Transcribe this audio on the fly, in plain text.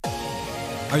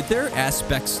Are there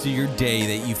aspects to your day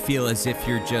that you feel as if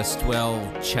you're just,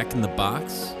 checking the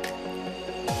box?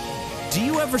 Do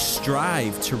you ever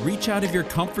strive to reach out of your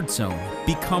comfort zone,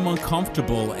 become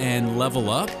uncomfortable, and level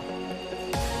up?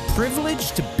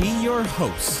 Privileged to be your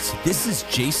host, this is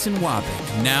Jason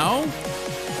Wabick. Now,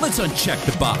 let's uncheck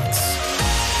the box.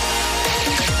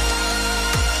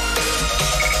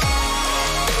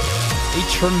 A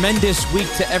tremendous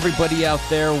week to everybody out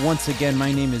there. Once again,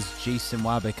 my name is Jason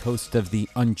Wabick, host of the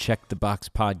Uncheck the Box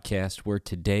podcast, where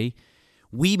today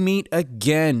we meet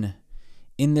again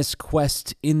in this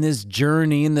quest, in this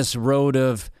journey, in this road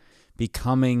of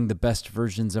becoming the best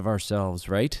versions of ourselves,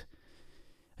 right?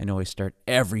 I know I start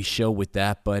every show with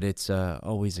that, but it's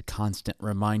always a constant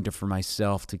reminder for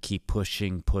myself to keep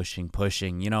pushing.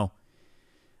 You know,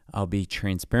 I'll be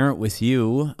transparent with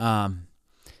you.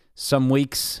 Some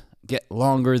weeks get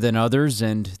longer than others,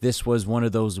 and this was one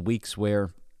of those weeks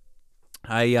where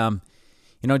I,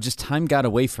 just time got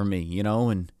away from me,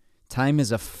 and time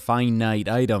is a finite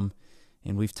item,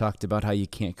 and we've talked about how you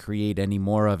can't create any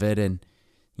more of it, and,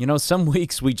 some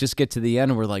weeks we just get to the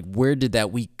end and we're like, where did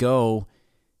that week go?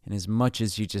 And as much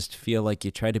as you just feel like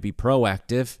you try to be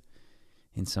proactive,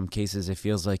 in some cases it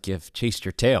feels like you've chased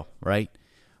your tail, right?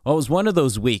 Well, it was one of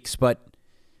those weeks, but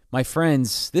my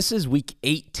friends, this is week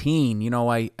 18.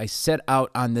 I set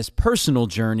out on this personal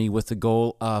journey with the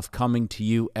goal of coming to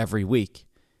you every week.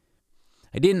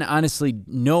 I didn't honestly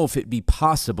know if it'd be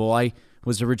possible. I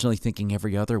was originally thinking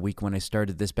every other week when I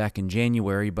started this back in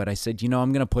January, but I said,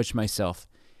 I'm going to push myself.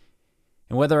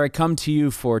 And whether I come to you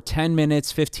for 10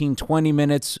 minutes, 15, 20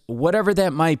 minutes, whatever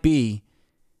that might be,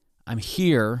 I'm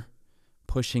here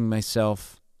pushing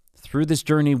myself through this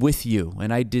journey with you.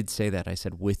 And I did say that. I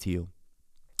said with you.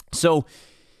 So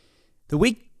the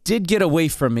week did get away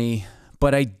from me,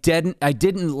 but I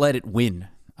didn't let it win.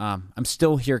 I'm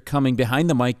still here coming behind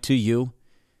the mic to you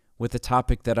with a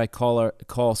topic that I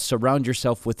call surround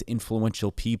yourself with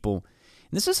influential people.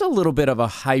 And this is a little bit of a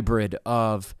hybrid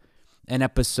of an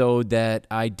episode that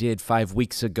I did 5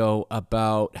 weeks ago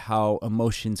about how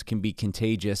emotions can be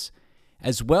contagious,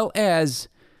 as well as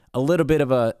a little bit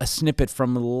of a snippet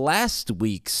from last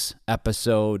week's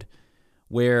episode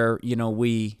where,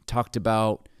 we talked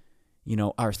about,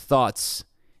 our thoughts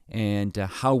and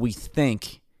how we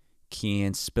think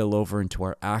can spill over into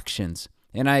our actions.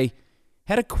 And I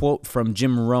had a quote from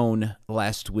Jim Rohn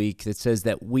last week that says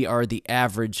that we are the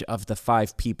average of the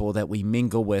 5 people that we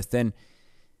mingle with.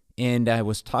 And I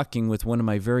was talking with one of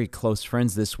my very close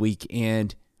friends this week,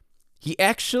 and he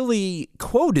actually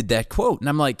quoted that quote. And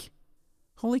I'm like,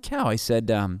 holy cow. I said,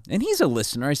 and he's a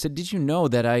listener. I said, did you know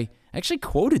that I actually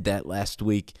quoted that last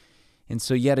week? And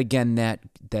so yet again,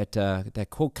 that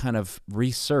quote kind of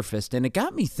resurfaced, and it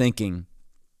got me thinking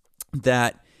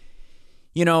that,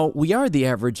 we are the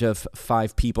average of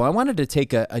 5 people. I wanted to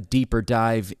take a deeper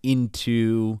dive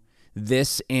into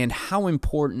this and how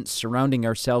important surrounding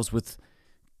ourselves with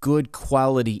good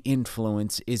quality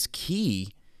influence is key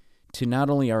to not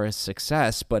only our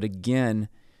success, but again,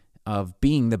 of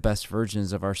being the best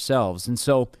versions of ourselves. And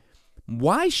so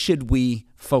why should we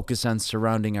focus on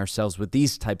surrounding ourselves with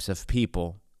these types of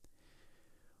people?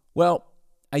 Well,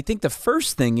 I think the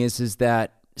first thing is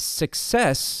that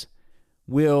success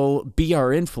will be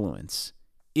our influence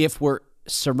if we're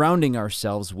surrounding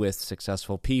ourselves with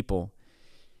successful people.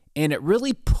 And it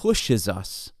really pushes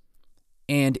us,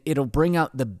 and it'll bring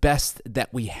out the best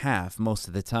that we have most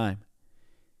of the time.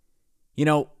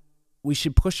 We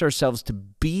should push ourselves to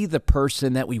be the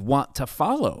person that we want to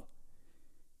follow.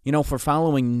 If we're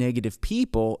following negative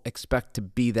people, expect to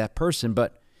be that person.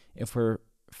 But if we're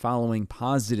following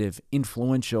positive,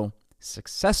 influential,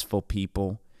 successful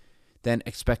people, then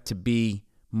expect to be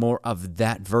more of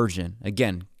that version.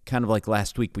 Again, kind of like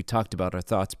last week, we talked about our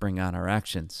thoughts bring on our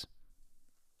actions.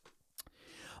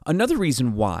 Another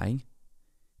reason why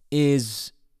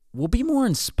is we'll be more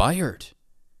inspired.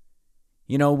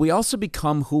 We also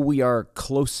become who we are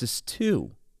closest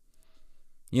to.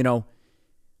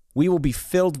 We will be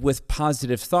filled with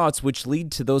positive thoughts, which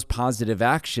lead to those positive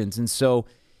actions. And so,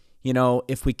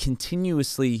 if we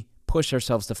continuously push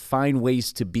ourselves to find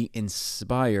ways to be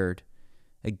inspired,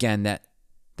 again,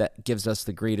 that gives us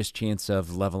the greatest chance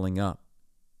of leveling up.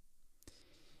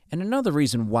 And another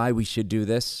reason why we should do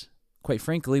this, quite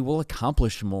frankly, we'll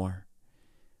accomplish more.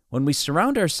 When we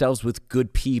surround ourselves with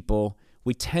good people,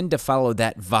 we tend to follow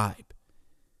that vibe.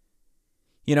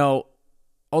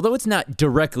 Although it's not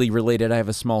directly related, I have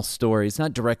a small story. It's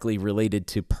not directly related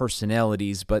to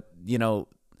personalities, but,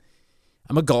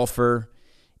 I'm a golfer,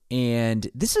 and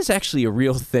this is actually a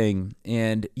real thing.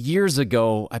 And years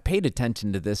ago, I paid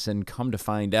attention to this, and come to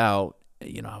find out,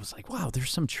 I was like, wow,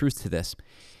 there's some truth to this.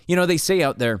 They say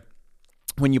out there,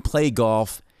 when you play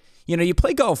golf, you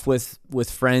play golf with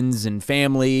friends and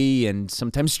family and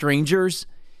sometimes strangers.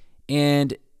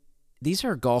 And these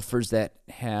are golfers that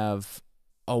have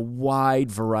a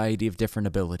wide variety of different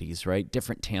abilities, right?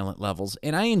 Different talent levels.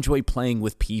 And I enjoy playing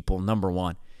with people, number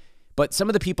one. But some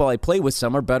of the people I play with,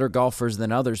 some are better golfers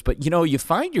than others. But, you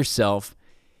find yourself,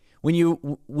 when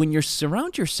you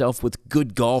surround yourself with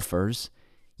good golfers,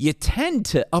 you tend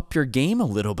to up your game a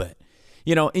little bit,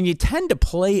 and you tend to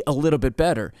play a little bit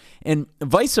better. And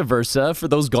vice versa, for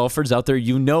those golfers out there,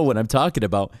 what I'm talking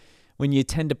about. When you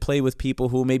tend to play with people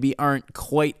who maybe aren't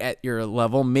quite at your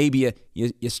level, maybe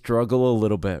you struggle a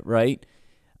little bit, right?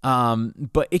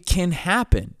 But it can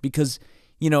happen because,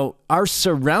 our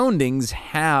surroundings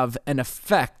have an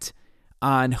effect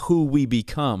on who we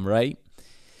become, right?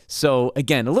 So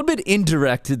again, a little bit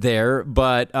indirect there,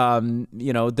 but,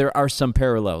 there are some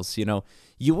parallels.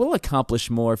 You will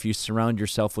accomplish more if you surround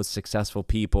yourself with successful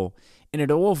people, and it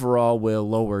overall will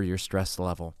lower your stress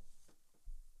level.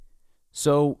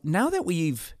 So now that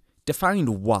we've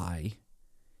defined why,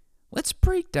 let's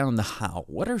break down the how.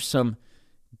 What are some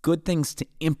good things to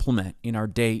implement in our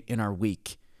day, in our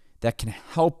week, that can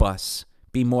help us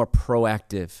be more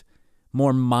proactive,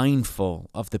 more mindful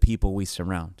of the people we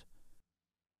surround?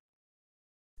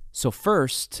 So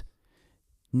first,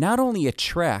 not only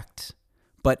attract,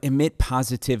 but emit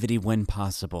positivity when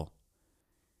possible.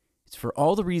 It's for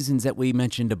all the reasons that we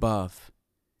mentioned above.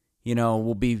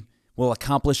 We'll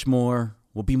accomplish more,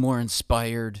 we'll be more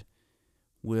inspired,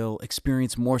 we'll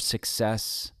experience more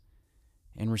success,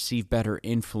 and receive better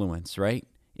influence, right?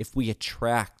 If we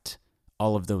attract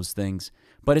all of those things.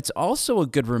 But it's also a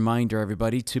good reminder,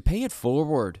 everybody, to pay it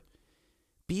forward.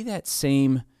 Be that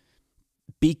same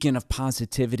beacon of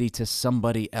positivity to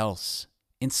somebody else.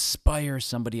 Inspire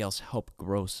somebody else, help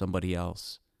grow somebody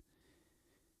else.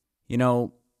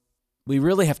 We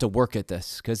really have to work at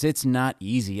this because it's not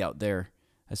easy out there,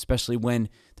 especially when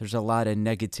there's a lot of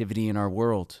negativity in our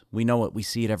world. We know it. We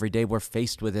see it every day. We're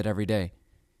faced with it every day.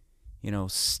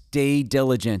 Stay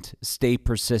diligent, stay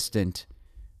persistent,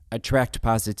 attract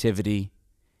positivity,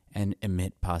 and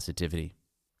emit positivity.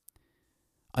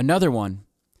 Another one,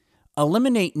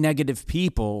 eliminate negative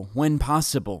people when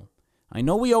possible. I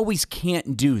know we always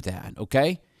can't do that,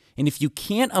 okay? And if you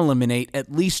can't eliminate,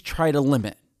 at least try to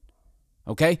limit,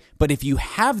 okay? But if you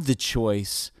have the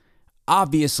choice,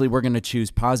 obviously we're going to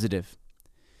choose positive.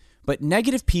 But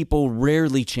negative people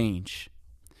rarely change.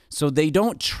 So they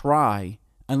don't try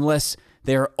unless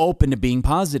they're open to being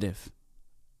positive.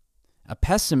 A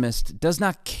pessimist does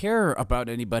not care about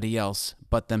anybody else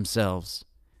but themselves.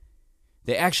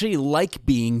 They actually like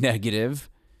being negative,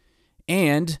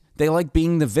 and they like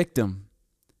being the victim.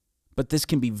 But this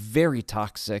can be very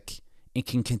toxic and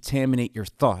can contaminate your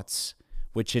thoughts,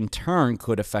 which in turn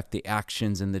could affect the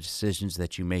actions and the decisions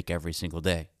that you make every single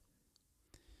day.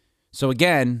 So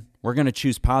again, we're going to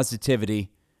choose positivity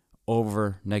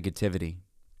over negativity.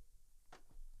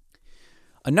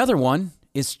 Another one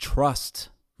is trust,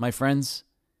 my friends.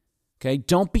 Okay,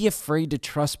 don't be afraid to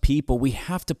trust people. We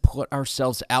have to put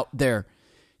ourselves out there.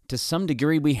 To some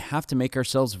degree, we have to make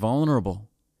ourselves vulnerable.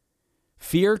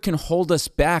 Fear can hold us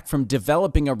back from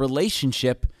developing a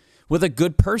relationship with a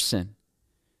good person.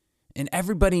 And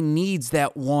everybody needs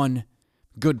that one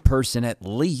good person at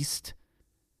least.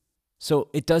 So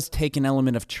it does take an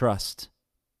element of trust.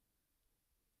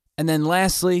 And then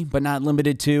lastly, but not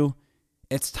limited to,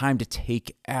 it's time to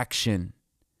take action.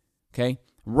 Okay?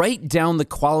 Write down the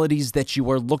qualities that you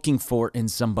are looking for in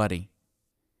somebody.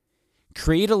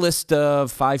 Create a list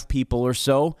of 5 people or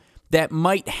so that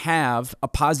might have a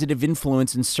positive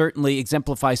influence and certainly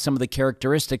exemplify some of the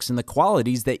characteristics and the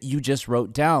qualities that you just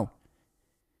wrote down.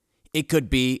 It could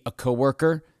be a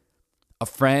coworker, a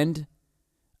friend,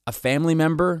 a family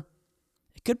member.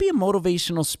 It could be a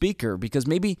motivational speaker because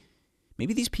maybe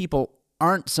these people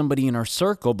aren't somebody in our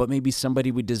circle, but maybe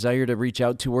somebody we desire to reach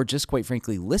out to or just quite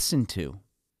frankly listen to.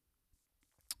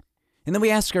 And then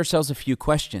we ask ourselves a few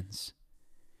questions.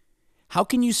 How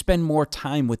can you spend more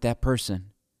time with that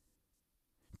person?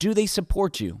 Do they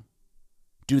support you?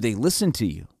 Do they listen to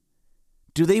you?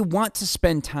 Do they want to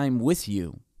spend time with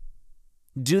you?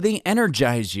 Do they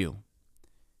energize you?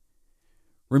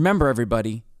 Remember,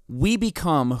 everybody, we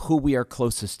become who we are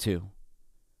closest to.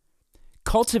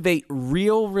 Cultivate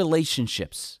real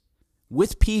relationships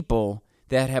with people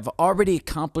that have already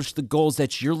accomplished the goals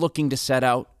that you're looking to set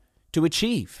out to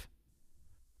achieve.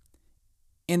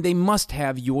 And they must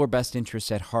have your best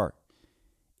interests at heart.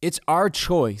 It's our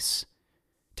choice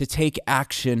to take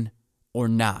action or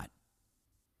not.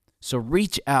 So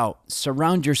reach out,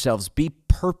 surround yourselves, be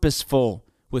purposeful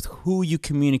with who you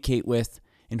communicate with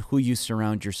and who you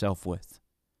surround yourself with.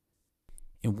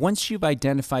 And once you've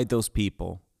identified those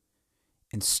people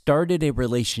and started a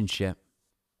relationship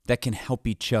that can help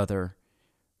each other,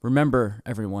 remember,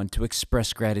 everyone, to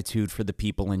express gratitude for the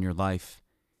people in your life.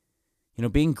 You know,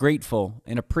 being grateful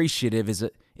and appreciative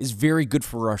is very good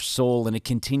for our soul, and it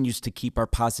continues to keep our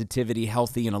positivity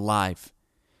healthy and alive.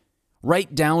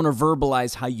 Write down or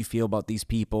verbalize how you feel about these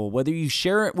people. Whether you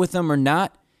share it with them or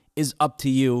not is up to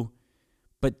you,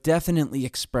 but definitely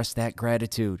express that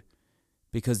gratitude,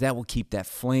 because that will keep that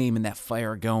flame and that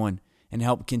fire going and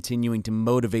help continuing to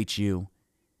motivate you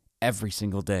every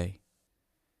single day.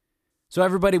 So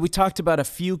everybody, we talked about a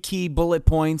few key bullet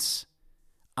points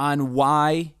on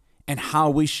why and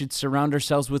how we should surround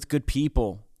ourselves with good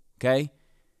people, okay?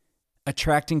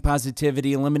 Attracting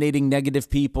positivity, eliminating negative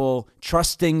people,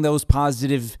 trusting those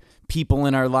positive people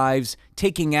in our lives,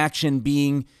 taking action,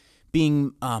 being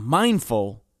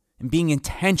mindful and being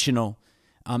intentional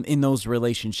in those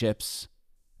relationships,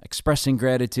 expressing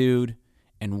gratitude.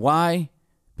 And why?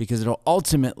 Because it'll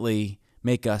ultimately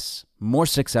make us more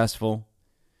successful,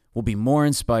 we'll be more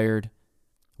inspired,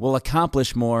 we'll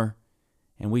accomplish more,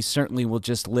 and we certainly will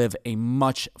just live a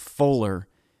much fuller,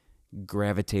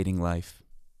 gravitating life.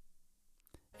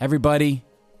 Everybody,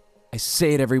 I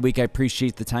say it every week, I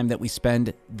appreciate the time that we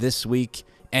spend this week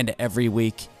and every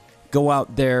week. Go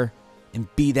out there and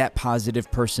be that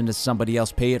positive person to somebody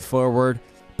else. Pay it forward,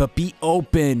 but be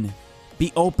open.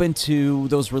 Be open to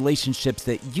those relationships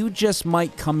that you just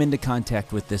might come into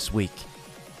contact with this week.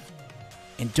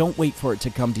 And don't wait for it to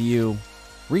come to you.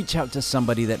 Reach out to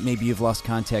somebody that maybe you've lost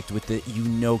contact with that you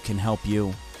know can help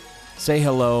you. Say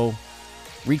hello.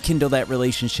 Rekindle that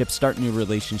relationship. Start new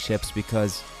relationships,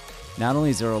 because not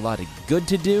only is there a lot of good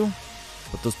to do,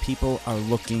 but those people are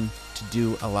looking to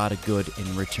do a lot of good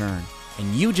in return.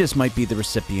 And you just might be the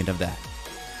recipient of that.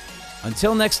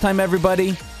 Until next time,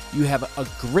 everybody, you have a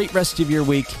great rest of your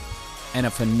week and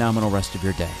a phenomenal rest of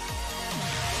your day.